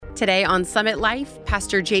Today on Summit Life,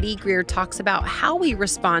 Pastor J.D. Greer talks about how we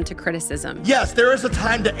respond to criticism. Yes, there is a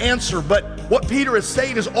time to answer, but what Peter is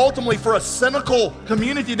saying is ultimately for a cynical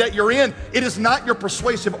community that you're in, it is not your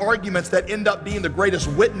persuasive arguments that end up being the greatest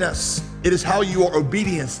witness. It is how you are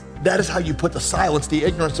obedient. That is how you put to silence the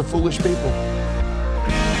ignorance of foolish people.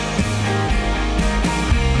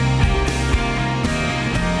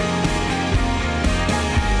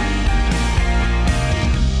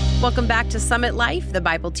 Welcome back to Summit Life, the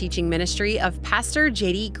Bible teaching ministry of Pastor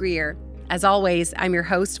J.D. Greer. As always, I'm your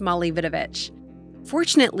host, Molly Vidovich.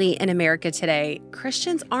 Fortunately, in America today,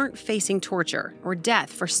 Christians aren't facing torture or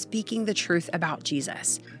death for speaking the truth about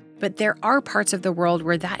Jesus. But there are parts of the world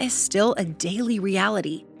where that is still a daily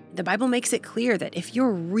reality. The Bible makes it clear that if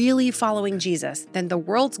you're really following Jesus, then the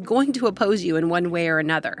world's going to oppose you in one way or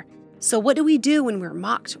another. So what do we do when we're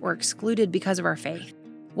mocked or excluded because of our faith?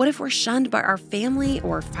 What if we're shunned by our family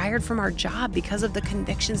or fired from our job because of the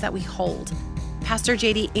convictions that we hold? Pastor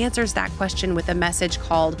JD answers that question with a message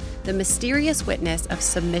called The Mysterious Witness of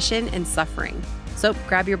Submission and Suffering. So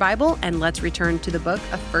grab your Bible and let's return to the book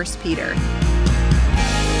of 1 Peter.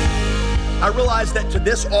 I realize that to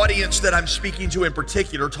this audience that I'm speaking to in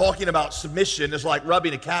particular, talking about submission is like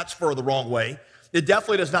rubbing a cat's fur the wrong way. It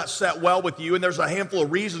definitely does not set well with you, and there's a handful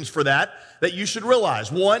of reasons for that you should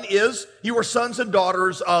realize. One is you are sons and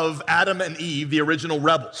daughters of Adam and Eve, the original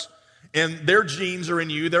rebels. And their genes are in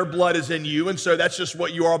you, their blood is in you, and so that's just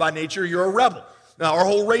what you are by nature. You're a rebel. Now, our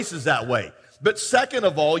whole race is that way. But second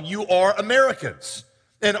of all, you are Americans.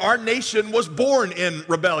 And our nation was born in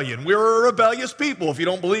rebellion. We're a rebellious people. If you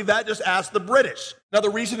don't believe that, just ask the British. Now, the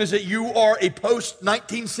reason is that you are a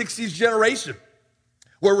post-1960s generation,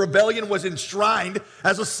 where rebellion was enshrined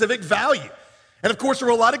as a civic value. And of course, there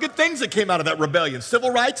were a lot of good things that came out of that rebellion.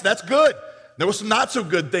 Civil rights, that's good. There were some not so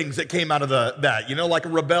good things that came out of that. You know, like a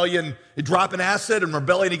rebellion, dropping acid and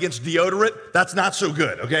rebelling against deodorant, that's not so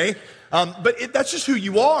good, okay? But that's just who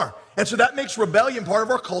you are. And so that makes rebellion part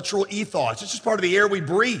of our cultural ethos. It's just part of the air we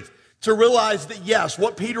breathe. To realize that, yes,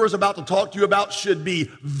 what Peter is about to talk to you about should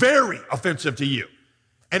be very offensive to you.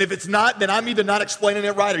 And if it's not, then I'm either not explaining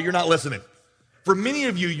it right or you're not listening. For many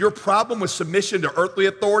of you, your problem with submission to earthly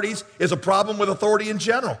authorities is a problem with authority in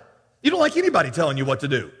general. You don't like anybody telling you what to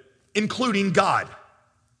do, including God.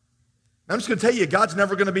 I'm just going to tell you, God's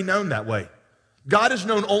never going to be known that way. God is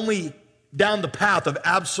known only down the path of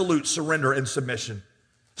absolute surrender and submission.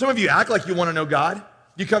 Some of you act like you want to know God.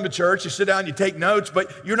 You come to church, you sit down, you take notes,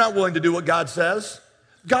 but you're not willing to do what God says.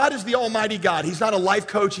 God is the Almighty God. He's not a life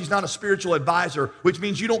coach. He's not a spiritual advisor, which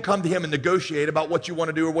means you don't come to him and negotiate about what you want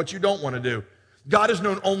to do or what you don't want to do. God is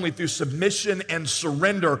known only through submission and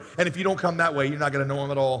surrender. And if you don't come that way, you're not going to know him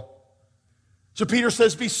at all. So Peter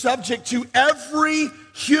says, be subject to every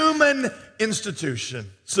human institution.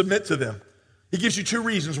 Submit to them. He gives you two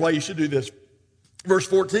reasons why you should do this. Verse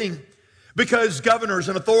 14, because governors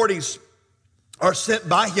and authorities are sent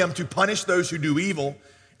by him to punish those who do evil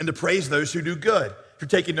and to praise those who do good. If you're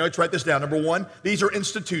taking notes, write this down. Number one, these are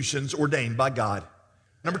institutions ordained by God.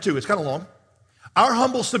 Number two, it's kind of long. Our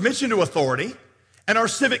humble submission to authority and our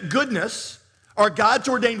civic goodness are God's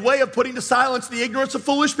ordained way of putting to silence the ignorance of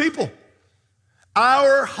foolish people.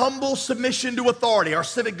 Our humble submission to authority, our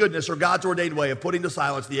civic goodness, are God's ordained way of putting to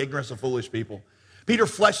silence the ignorance of foolish people. Peter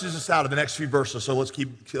fleshes this out in the next few verses, so let's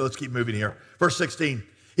keep moving here. Verse 16,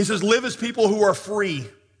 he says, live as people who are free,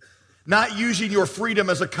 not using your freedom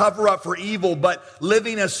as a cover-up for evil, but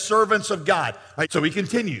living as servants of God. All right, so he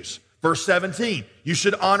continues. Verse 17, you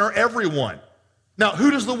should honor everyone. Now,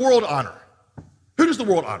 who does the world honor? Who does the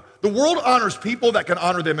world honor? The world honors people that can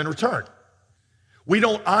honor them in return. We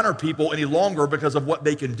don't honor people any longer because of what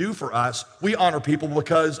they can do for us. We honor people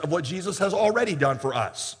because of what Jesus has already done for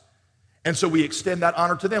us. And so we extend that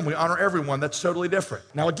honor to them. We honor everyone. That's totally different.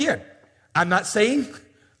 Now, again, I'm not saying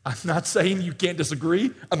you can't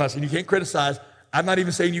disagree. I'm not saying you can't criticize. I'm not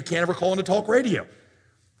even saying you can't ever call into talk radio.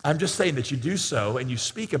 I'm just saying that you do so and you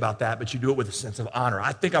speak about that, but you do it with a sense of honor.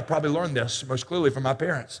 I think I probably learned this most clearly from my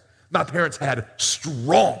parents. My parents had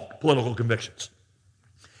strong political convictions.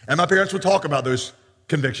 And my parents would talk about those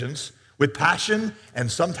convictions with passion and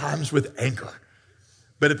sometimes with anger.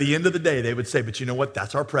 But at the end of the day, they would say, but you know what?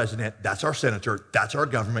 That's our president. That's our senator. That's our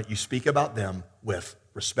government. You speak about them with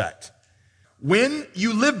respect. When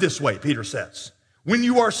you live this way, Peter says, when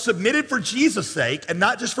you are submitted for Jesus' sake and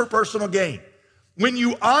not just for personal gain, when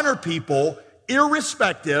you honor people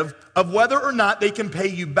irrespective of whether or not they can pay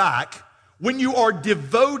you back, when you are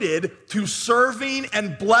devoted to serving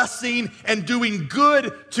and blessing and doing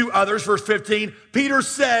good to others, verse 15, Peter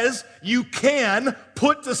says you can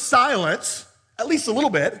put to silence, at least a little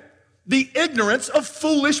bit, the ignorance of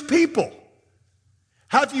foolish people.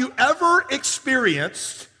 Have you ever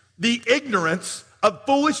experienced the ignorance of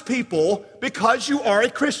foolish people because you are a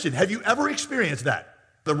Christian? Have you ever experienced that?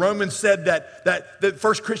 The Romans said that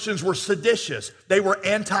first Christians were seditious, they were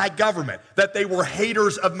anti-government, that they were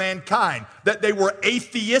haters of mankind, that they were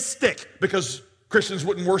atheistic because Christians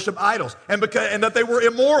wouldn't worship idols, and that they were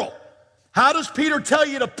immoral. How does Peter tell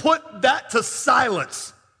you to put that to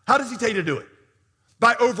silence? How does he tell you to do it?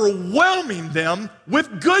 By overwhelming them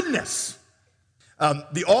with goodness.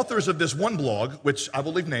 The authors of this one blog, which I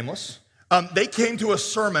will leave nameless, they came to a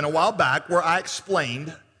sermon a while back where I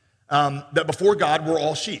explained that before God, we're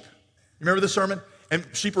all sheep. You remember this sermon? And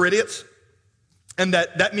sheep are idiots. And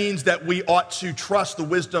that means that we ought to trust the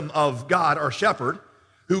wisdom of God, our shepherd,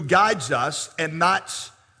 who guides us and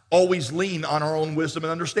not always lean on our own wisdom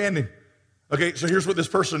and understanding. Okay, so here's what this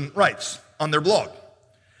person writes on their blog.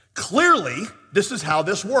 Clearly, this is how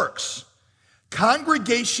this works.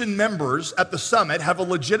 Congregation members at the summit have a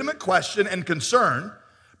legitimate question and concern,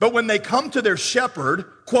 but when they come to their shepherd,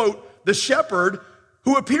 quote, the shepherd,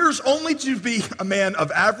 who appears only to be a man of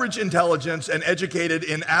average intelligence and educated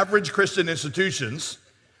in average Christian institutions,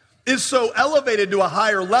 is so elevated to a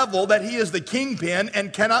higher level that he is the kingpin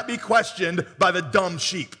and cannot be questioned by the dumb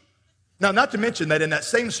sheep. Now, not to mention that in that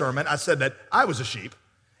same sermon, I said that I was a sheep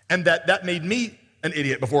and that made me an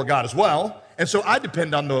idiot before God as well. And so I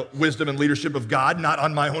depend on the wisdom and leadership of God, not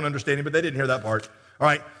on my own understanding, but they didn't hear that part. All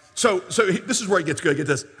right. So this is where it gets good. Get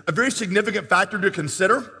this. A very significant factor to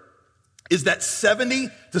consider is that 70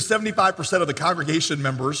 to 75% of the congregation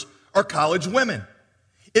members are college women.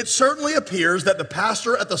 It certainly appears that the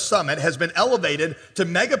pastor at the summit has been elevated to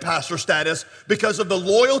mega pastor status because of the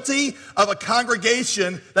loyalty of a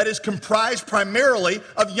congregation that is comprised primarily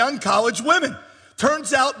of young college women.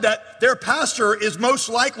 Turns out that their pastor is most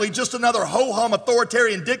likely just another ho-hum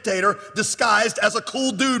authoritarian dictator disguised as a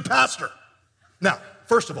cool dude pastor. Now,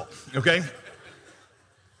 first of all, okay,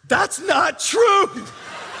 that's not true.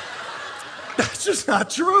 That's just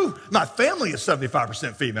not true. My family is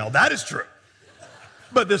 75% female. That is true.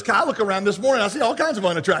 But this guy, I look around this morning, I see all kinds of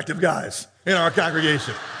unattractive guys in our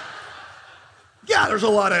congregation. Yeah, there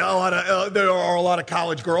are a lot of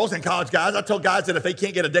college girls and college guys. I tell guys that if they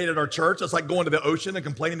can't get a date at our church, it's like going to the ocean and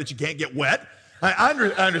complaining that you can't get wet. I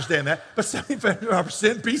understand that, but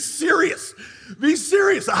 75%, be serious. Be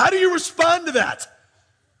serious. How do you respond to that?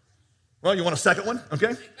 Well, you want a second one? Okay,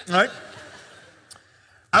 all right.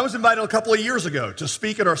 I was invited a couple of years ago to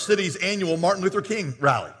speak at our city's annual Martin Luther King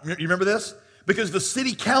rally. You remember this? Because the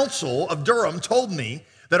city council of Durham told me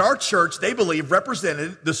that our church, they believe,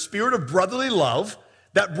 represented the spirit of brotherly love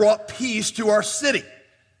that brought peace to our city.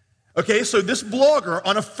 Okay, so this blogger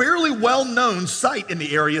on a fairly well-known site in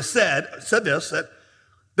the area said this,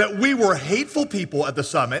 that we were hateful people at the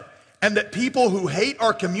summit and that people who hate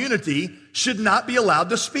our community should not be allowed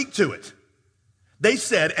to speak to it. They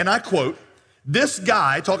said, and I quote, this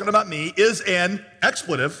guy, talking about me, is an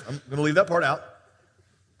expletive, I'm gonna leave that part out,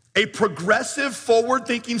 a progressive,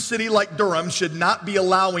 forward-thinking city like Durham should not be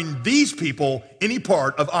allowing these people any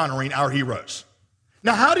part of honoring our heroes.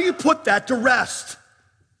 Now, how do you put that to rest?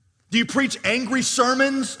 Do you preach angry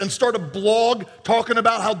sermons and start a blog talking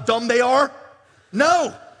about how dumb they are?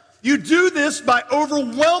 No. You do this by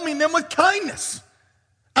overwhelming them with kindness.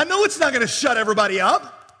 I know it's not going to shut everybody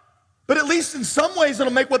up, but at least in some ways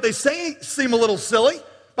it'll make what they say seem a little silly.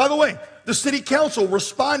 By the way, the city council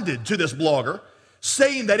responded to this blogger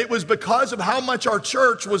saying that it was because of how much our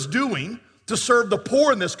church was doing to serve the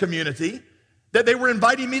poor in this community that they were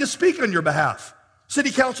inviting me to speak on your behalf.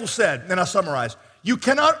 City council said, and I summarize, you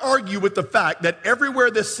cannot argue with the fact that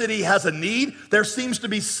everywhere this city has a need, there seems to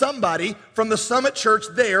be somebody from the Summit Church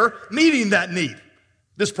there meeting that need.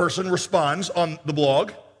 This person responds on the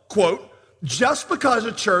blog, quote, just because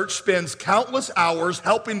a church spends countless hours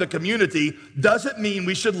helping the community doesn't mean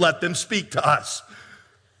we should let them speak to us.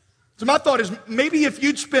 So my thought is maybe if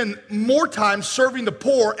you'd spend more time serving the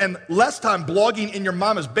poor and less time blogging in your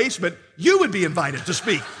mama's basement, you would be invited to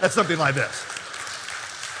speak at something like this.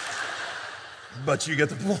 But you get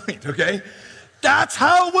the point, okay? That's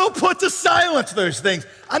how we'll put to silence those things.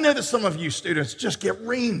 I know that some of you students just get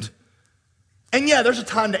reamed. And yeah, there's a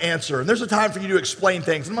time to answer, and there's a time for you to explain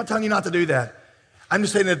things. I'm not telling you not to do that. I'm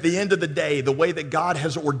just saying that at the end of the day, the way that God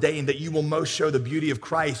has ordained that you will most show the beauty of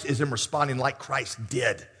Christ is in responding like Christ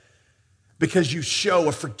did. Because you show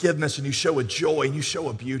a forgiveness and you show a joy and you show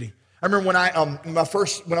a beauty. I remember when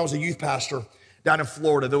I was a youth pastor down in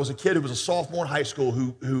Florida, there was a kid who was a sophomore in high school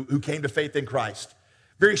who came to faith in Christ.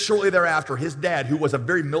 Very shortly thereafter, his dad, who was a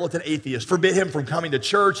very militant atheist, forbid him from coming to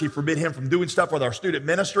church. He forbid him from doing stuff with our student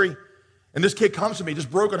ministry. And this kid comes to me, just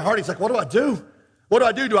broken hearted. He's like, what do I do?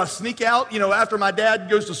 What do? Do I sneak out, after my dad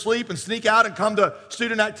goes to sleep and sneak out and come to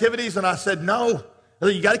student activities? And I said, no. I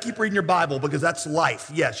said, you got to keep reading your Bible because that's life.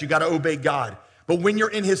 Yes, you got to obey God. But when you're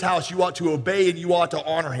in his house, you ought to obey and you ought to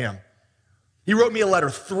honor him. He wrote me a letter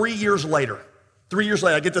 3 years later. 3 years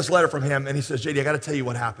later, I get this letter from him, and he says, JD, I got to tell you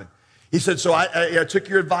what happened. He said, so I took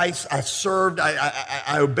your advice. I served.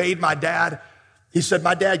 I obeyed my dad. He said,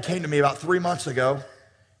 my dad came to me about 3 months ago.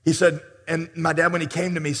 He said, and my dad, when he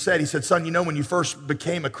came to me, he said, son, when you first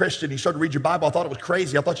became a Christian, you started to read your Bible, I thought it was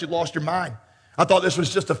crazy. I thought you'd lost your mind. I thought this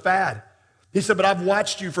was just a fad. He said, but I've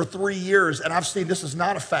watched you for 3 years, and I've seen this is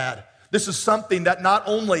not a fad. This is something that not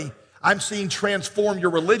only I'm seeing transform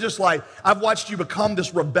your religious life, I've watched you become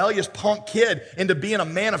this rebellious punk kid into being a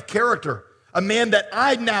man of character, a man that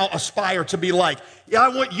I now aspire to be like. Yeah, I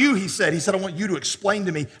want you, he said, I want you to explain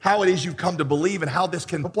to me how it is you've come to believe and how this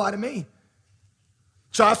can apply to me.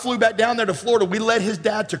 So I flew back down there to Florida. We led his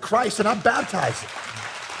dad to Christ, and I baptized him.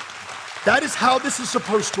 That is how this is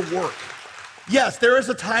supposed to work. Yes, there is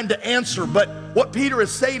a time to answer, but what Peter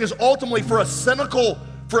is saying is ultimately for a cynical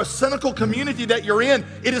community that you're in,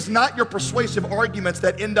 it is not your persuasive arguments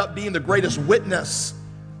that end up being the greatest witness.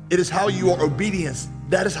 It is how you are obedient.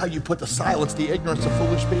 That is how you put to silence the ignorance of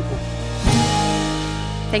foolish people.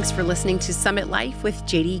 Thanks for listening to Summit Life with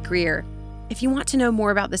JD Greer. If you want to know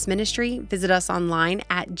more about this ministry, visit us online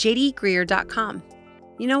at jdgreer.com.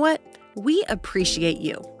 You know what? We appreciate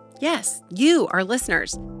you. Yes, you, our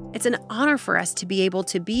listeners. It's an honor for us to be able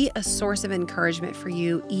to be a source of encouragement for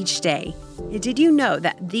you each day. Did you know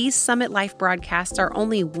that these Summit Life broadcasts are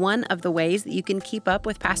only one of the ways that you can keep up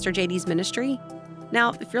with Pastor JD's ministry?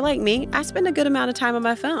 Now, if you're like me, I spend a good amount of time on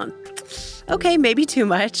my phone. Okay, maybe too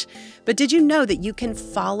much. But did you know that you can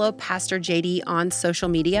follow Pastor JD on social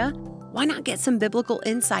media? Why not get some biblical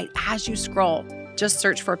insight as you scroll? Just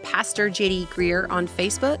search for Pastor JD Greer on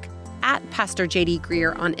Facebook, at Pastor JD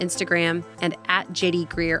Greer on Instagram, and at JD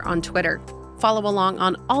Greer on Twitter. Follow along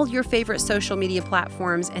on all your favorite social media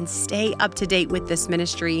platforms and stay up to date with this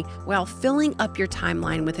ministry while filling up your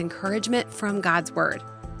timeline with encouragement from God's Word.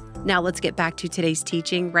 Now let's get back to today's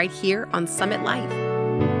teaching right here on Summit Life.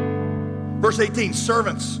 Verse 18,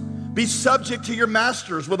 servants, be subject to your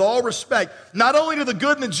masters with all respect, not only to the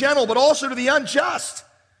good and the gentle, but also to the unjust.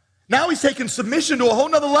 Now he's taking submission to a whole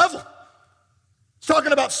nother level. He's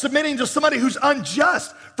talking about submitting to somebody who's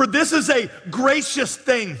unjust, for this is a gracious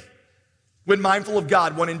thing when mindful of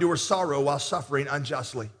God, one endures sorrow while suffering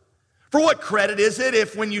unjustly. For what credit is it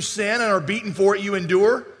if when you sin and are beaten for it, you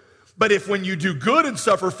endure? But if when you do good and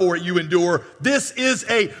suffer for it, you endure, this is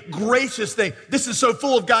a gracious thing. This is so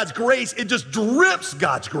full of God's grace, it just drips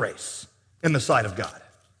God's grace in the sight of God.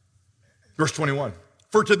 Verse 21,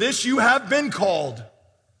 for to this you have been called.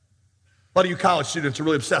 A lot of you college students are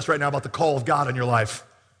really obsessed right now about the call of God in your life.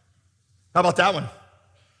 How about that one?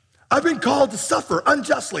 I've been called to suffer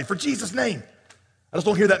unjustly for Jesus' name. I just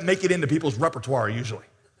don't hear that make it into people's repertoire usually.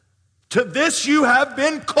 To this you have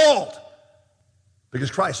been called, because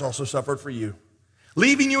Christ also suffered for you,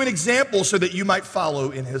 leaving you an example so that you might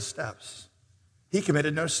follow in his steps. He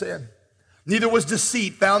committed no sin. Neither was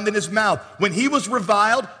deceit found in his mouth. When he was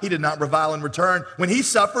reviled, he did not revile in return. When he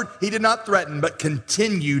suffered, he did not threaten, but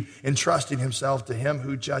continued entrusting himself to him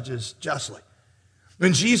who judges justly.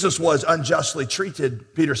 When Jesus was unjustly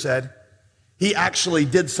treated, Peter said, he actually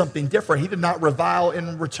did something different. He did not revile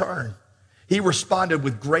in return. He responded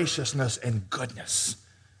with graciousness and goodness.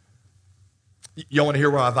 Y'all want to hear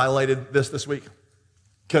where I violated this week?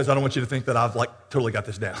 Because I don't want you to think that I've totally got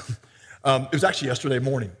this down. It was actually yesterday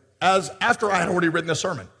morning, after I had already written this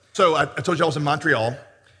sermon. So I told you I was in Montreal.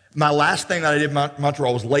 My last thing that I did in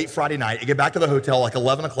Montreal was late Friday night. I get back to the hotel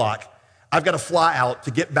 11 o'clock. I've got to fly out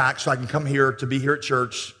to get back so I can come here to be here at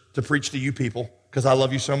church to preach to you people because I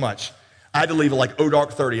love you so much. I had to leave at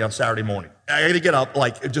dark 30 on Saturday morning. I had to get up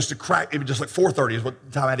just to crack, it was just 4:30 is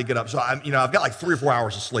what time I had to get up. So I've got 3 or 4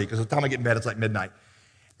 hours of sleep because the time I get in bed, it's midnight.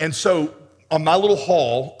 And so on my little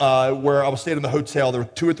hall where I was staying in the hotel, there were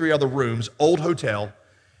 2 or 3 other rooms, old hotel.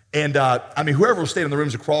 And whoever was staying in the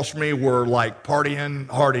rooms across from me were partying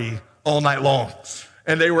hardy all night long.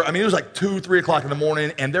 And they were, it was 2, 3 o'clock in the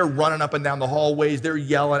morning and they're running up and down the hallways. They're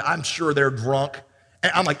yelling. I'm sure they're drunk.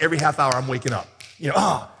 And I'm every half hour I'm waking up,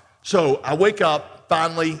 So I wake up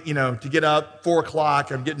finally, to get up, 4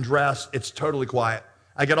 o'clock, I'm getting dressed. It's totally quiet.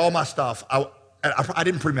 I get all my stuff. I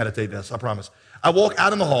didn't premeditate this, I promise. I walk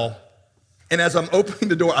out in the hall, and as I'm opening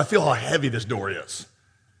the door, I feel how heavy this door is.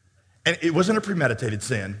 And it wasn't a premeditated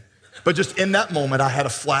sin, but just in that moment, I had a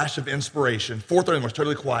flash of inspiration. 4:30 was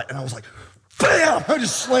totally quiet, and I was bam! I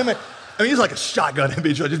just slam it. It's like a shotgun.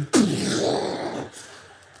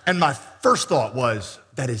 And my first thought was,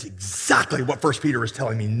 that is exactly what 1 Peter is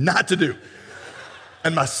telling me not to do.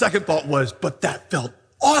 And my second thought was, but that felt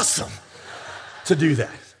awesome to do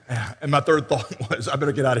that. And my third thought was, I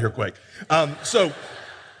better get out of here quick. So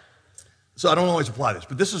I don't always apply this,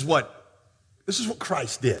 but this is what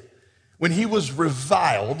Christ did. When he was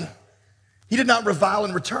reviled, he did not revile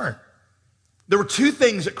in return. There were two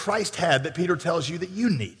things that Christ had that Peter tells you that you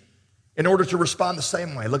need in order to respond the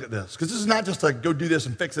same way. Look at this, because this is not just to go do this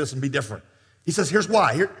and fix this and be different. He says, here's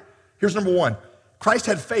why. Here's number one. Christ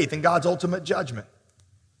had faith in God's ultimate judgment.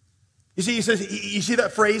 You see, he says, you see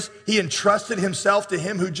that phrase? He entrusted himself to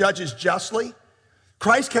him who judges justly.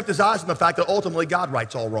 Christ kept his eyes on the fact that ultimately God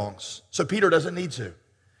rights all wrongs. So Peter doesn't need to.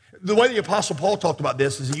 The way the Apostle Paul talked about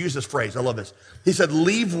this is he used this phrase. I love this. He said,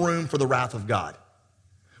 leave room for the wrath of God.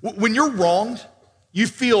 When you're wronged, you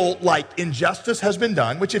feel like injustice has been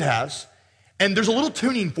done, which it has, and there's a little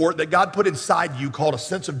tuning for it that God put inside you called a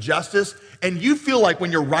sense of justice, and you feel like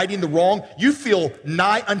when you're righting the wrong, you feel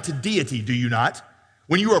nigh unto deity, do you not?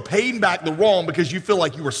 When you are paying back the wrong because you feel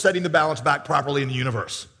like you are setting the balance back properly in the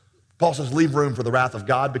universe. Paul says, leave room for the wrath of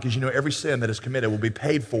God because you know every sin that is committed will be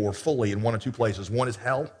paid for fully in one of two places. One is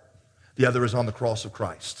hell, the other is on the cross of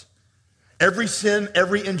Christ. Every sin,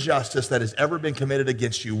 every injustice that has ever been committed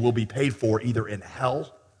against you will be paid for either in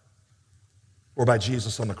hell or by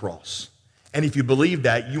Jesus on the cross. And if you believe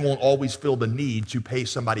that, you won't always feel the need to pay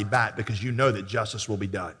somebody back because you know that justice will be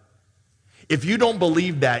done. If you don't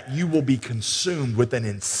believe that, you will be consumed with an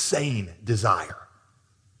insane desire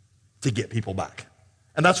to get people back.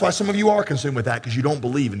 And that's why some of you are consumed with that because you don't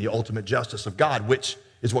believe in the ultimate justice of God, which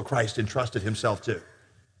is what Christ entrusted himself to.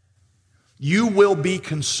 You will be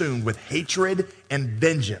consumed with hatred and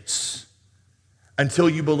vengeance until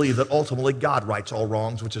you believe that ultimately God rights all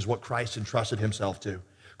wrongs, which is what Christ entrusted himself to.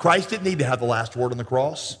 Christ didn't need to have the last word on the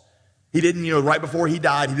cross. He didn't, right before he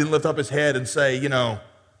died, he didn't lift up his head and say,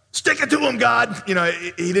 stick it to him, God. He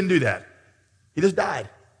didn't do that. He just died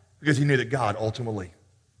because he knew that God ultimately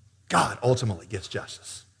gets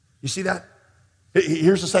justice. You see that?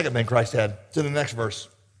 Here's the second thing Christ had. It's in the next verse.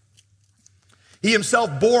 He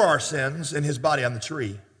himself bore our sins in his body on the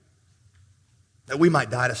tree, that we might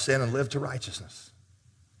die to sin and live to righteousness.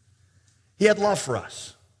 He had love for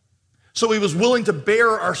us. So he was willing to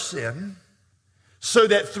bear our sin so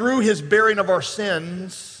that through his bearing of our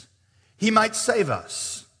sins, he might save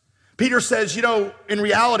us. Peter says, in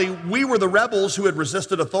reality, we were the rebels who had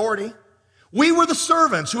resisted authority. We were the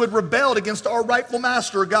servants who had rebelled against our rightful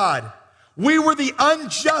master, God. We were the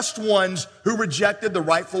unjust ones who rejected the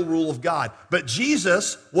rightful rule of God. But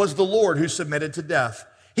Jesus was the Lord who submitted to death.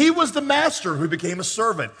 He was the master who became a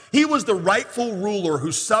servant. He was the rightful ruler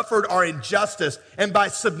who suffered our injustice. And by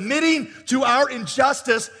submitting to our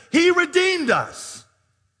injustice, he redeemed us.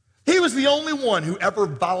 He was the only one who ever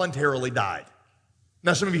voluntarily died.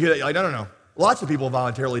 Now, some of you hear that, you're like, no. Lots of people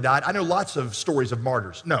voluntarily died. I know lots of stories of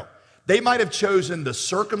martyrs. No, they might have chosen the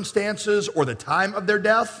circumstances or the time of their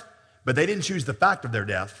death, but they didn't choose the fact of their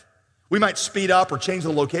death. We might speed up or change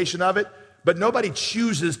the location of it, but nobody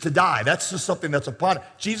chooses to die. That's just something that's upon it.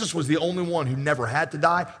 Jesus was the only one who never had to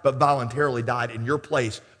die, but voluntarily died in your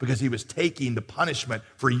place because he was taking the punishment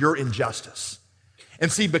for your injustice.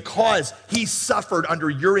 And see, because he suffered under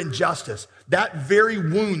your injustice, that very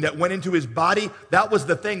wound that went into his body, that was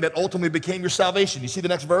the thing that ultimately became your salvation. You see the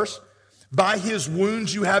next verse? By his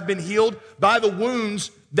wounds you have been healed, by the wounds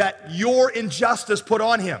that your injustice put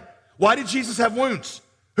on him. Why did Jesus have wounds?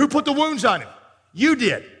 Who put the wounds on him? You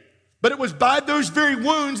did. But it was by those very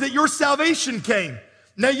wounds that your salvation came.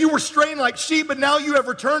 Now you were straying like sheep, but now you have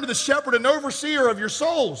returned to the shepherd and overseer of your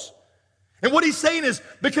souls. And what he's saying is,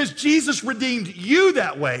 because Jesus redeemed you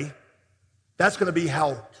that way, that's going to be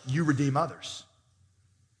how you redeem others.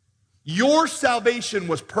 Your salvation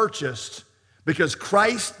was purchased because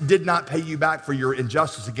Christ did not pay you back for your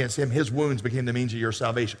injustice against him. His wounds became the means of your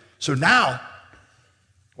salvation. So now,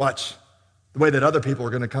 watch, the way that other people are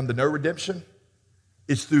going to come to know redemption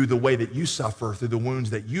is through the way that you suffer, through the wounds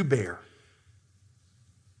that you bear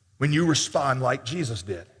when you respond like Jesus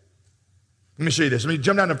did. Let me show you this. Let me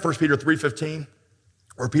jump down to 1 Peter 3:15,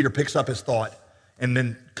 where Peter picks up his thought and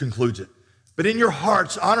then concludes it. But in your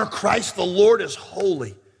hearts, honor Christ the Lord as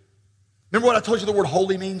holy. Remember what I told you the word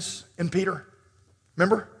holy means in Peter?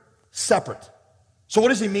 Remember? Separate. So what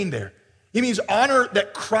does he mean there? He means honor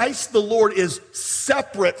that Christ the Lord is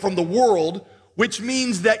separate from the world, which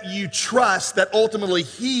means that you trust that ultimately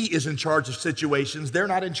he is in charge of situations. They're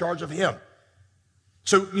not in charge of him.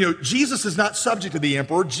 So, Jesus is not subject to the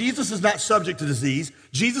emperor. Jesus is not subject to disease.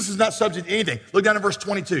 Jesus is not subject to anything. Look down at verse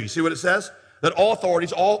 22. You see what it says? That all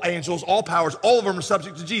authorities, all angels, all powers, all of them are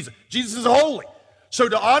subject to Jesus. Jesus is holy. So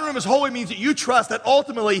to honor him as holy means that you trust that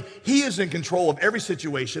ultimately he is in control of every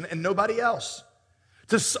situation and nobody else.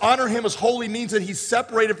 To honor him as holy means that he's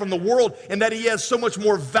separated from the world and that he has so much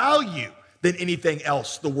more value than anything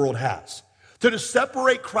else the world has. To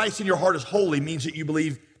separate Christ in your heart as holy means that you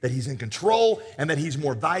believe that he's in control and that he's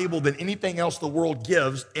more valuable than anything else the world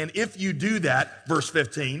gives. And if you do that, verse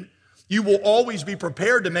 15, you will always be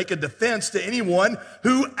prepared to make a defense to anyone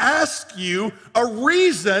who asks you a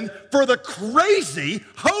reason for the crazy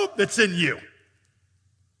hope that's in you.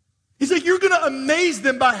 He said, you're going to amaze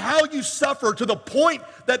them by how you suffer to the point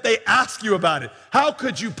that they ask you about it. How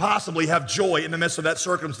could you possibly have joy in the midst of that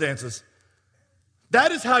circumstances?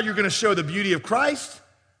 That is how you're going to show the beauty of Christ.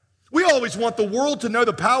 We always want the world to know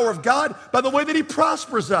the power of God by the way that he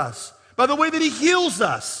prospers us, by the way that he heals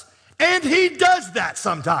us. And he does that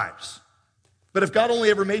sometimes. But if God only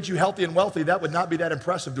ever made you healthy and wealthy, that would not be that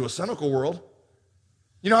impressive to a cynical world.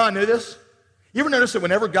 You know how I knew this? You ever notice that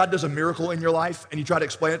whenever God does a miracle in your life and you try to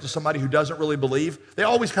explain it to somebody who doesn't really believe, they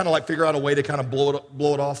always kind of like figure out a way to kind of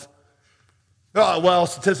blow it off? Oh, well,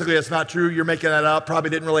 statistically, that's not true. You're making that up. Probably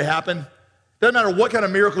didn't really happen. Doesn't matter what kind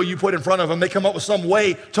of miracle you put in front of them, they come up with some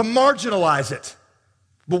way to marginalize it.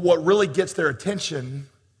 But what really gets their attention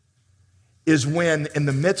is when in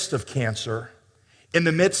the midst of cancer, in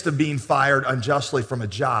the midst of being fired unjustly from a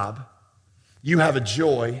job, you have a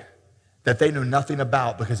joy that they know nothing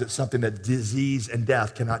about because it's something that disease and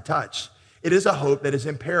death cannot touch. It is a hope that is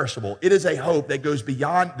imperishable. It is a hope that goes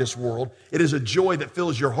beyond this world. It is a joy that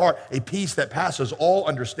fills your heart, a peace that passes all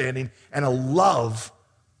understanding, and a love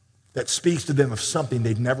that speaks to them of something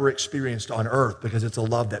they've never experienced on earth because it's a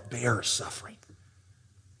love that bears suffering.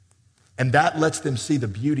 And that lets them see the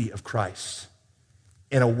beauty of Christ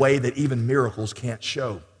in a way that even miracles can't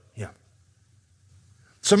show him.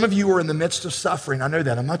 Some of you are in the midst of suffering. I know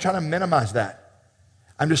that. I'm not trying to minimize that.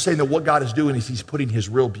 I'm just saying that what God is doing is he's putting his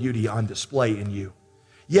real beauty on display in you.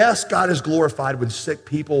 Yes, God is glorified when sick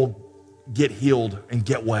people get healed and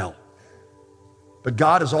get well. But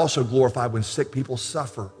God is also glorified when sick people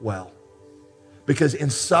suffer well. Because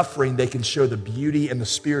in suffering, they can show the beauty and the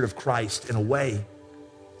Spirit of Christ in a way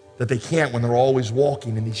that they can't when they're always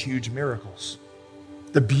walking in these huge miracles.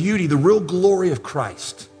 The beauty, the real glory of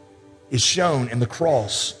Christ is shown in the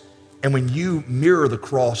cross. And when you mirror the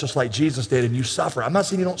cross, just like Jesus did, and you suffer, I'm not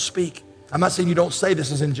saying you don't speak. I'm not saying you don't say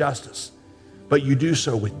this is injustice. But you do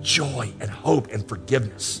so with joy and hope and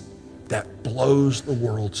forgiveness that blows the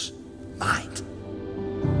world's mind.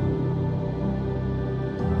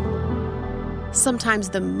 Sometimes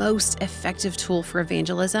the most effective tool for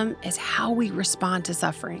evangelism is how we respond to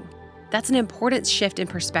suffering. That's an important shift in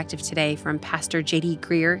perspective today from Pastor J.D.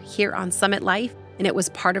 Greer here on Summit Life, and it was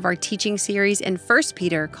part of our teaching series in 1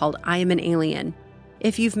 Peter called I Am an Alien.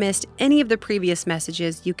 If you've missed any of the previous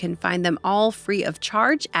messages, you can find them all free of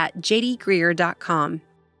charge at jdgreer.com.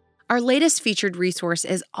 Our latest featured resource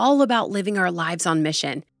is all about living our lives on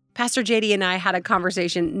mission. Pastor JD and I had a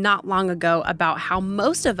conversation not long ago about how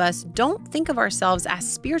most of us don't think of ourselves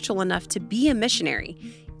as spiritual enough to be a missionary,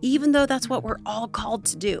 even though that's what we're all called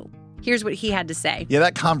to do. Here's what he had to say. Yeah,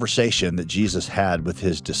 that conversation that Jesus had with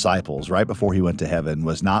his disciples right before he went to heaven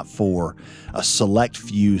was not for a select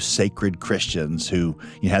few sacred Christians who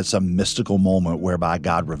had some mystical moment whereby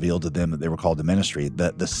God revealed to them that they were called to ministry.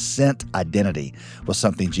 The sent identity was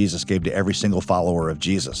something Jesus gave to every single follower of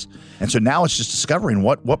Jesus. And so now it's just discovering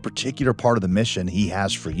what particular part of the mission he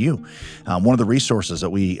has for you. One of the resources that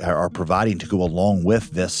we are providing to go along with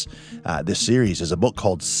this series is a book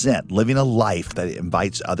called Sent, Living a Life that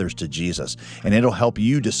invites others to Jesus. And it'll help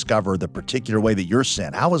you discover the particular way that you're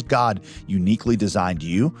sent. How has God uniquely designed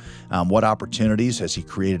you? What opportunities has he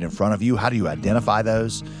created in front of you? How do you identify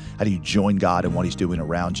those? How do you join God in what he's doing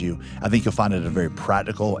around you? I think you'll find it a very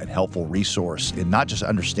practical and helpful resource in not just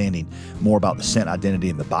understanding more about the sent identity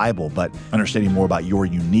in the Bible, but understanding more about your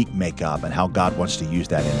unique makeup and how God wants to use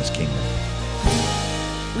that in his kingdom.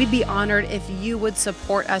 We'd be honored if you would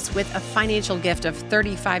support us with a financial gift of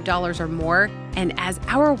 $35 or more. And as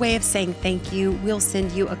our way of saying thank you, we'll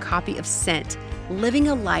send you a copy of Sent, Living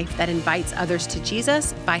a Life that Invites Others to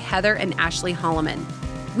Jesus by Heather and Ashley Holloman.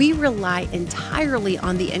 We rely entirely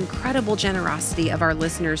on the incredible generosity of our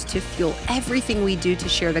listeners to fuel everything we do to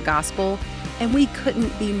share the gospel, and we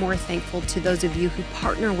couldn't be more thankful to those of you who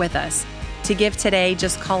partner with us. To give today,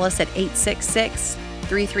 just call us at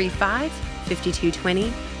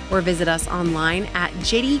 866-335-5220 or visit us online at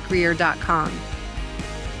jdgreer.com.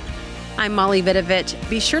 I'm Molly Vidovich.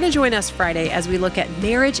 Be sure to join us Friday as we look at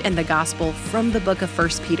marriage and the gospel from the book of 1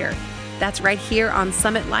 Peter. That's right here on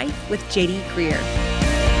Summit Life with J.D. Greer.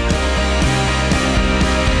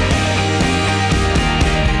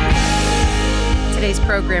 To Today's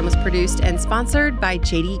program was produced and sponsored by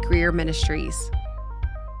J.D. Greer Ministries.